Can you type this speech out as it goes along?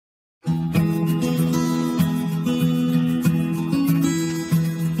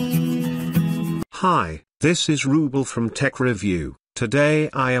Hi, this is Rubel from Tech Review. Today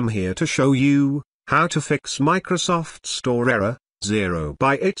I am here to show you how to fix Microsoft Store error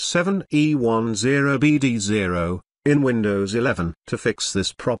 0x87E10BD0 in Windows 11. To fix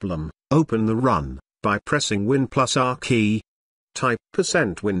this problem, open the Run by pressing Win+R key. Type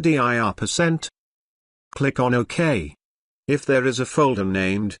 %WinDir%. Click on OK. If there is a folder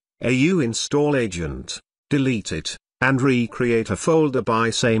named AU Install Agent, delete it, and recreate a folder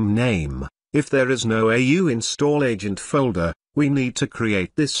by same name. If there is no AU Install Agent folder, we need to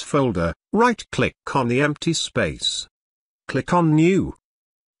create this folder. Right-click on the empty space. Click on New.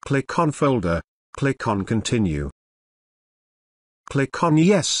 Click on Folder. Click on Continue. Click on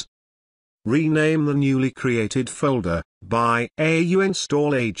Yes. Rename the newly created folder by AU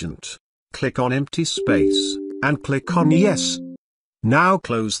Install Agent. Click on Empty Space, and click on Yes. Now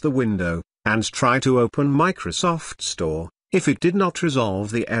close the window, and try to open Microsoft Store. If it did not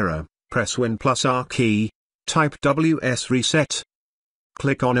resolve the error, press Win+R key, type WS Reset.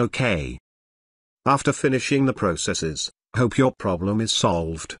 Click on OK. After finishing the processes, hope your problem is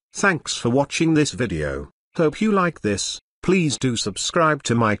solved. Thanks for watching this video. Hope you like this. Please do subscribe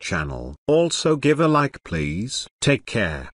to my channel. Also give a like please. Take care.